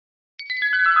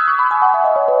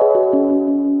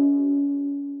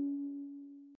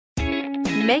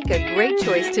Make a great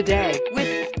choice today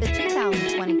with the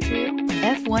 2022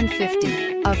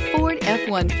 F-150. A Ford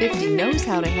F-150 knows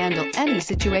how to handle any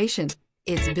situation.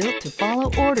 It's built to follow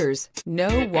orders,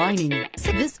 no whining.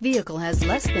 This vehicle has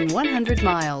less than 100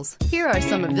 miles. Here are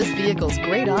some of this vehicle's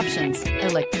great options: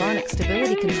 electronic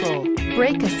stability control,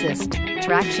 brake assist,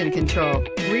 traction control,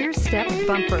 rear step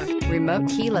bumper, remote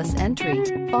keyless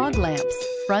entry, fog lamps,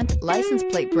 front license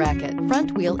plate bracket,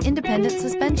 front wheel independent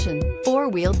suspension,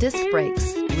 four-wheel disc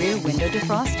brakes, rear window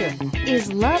defroster.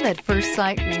 Is love at first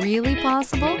sight really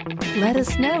possible? Let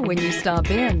us know when you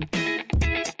stop in.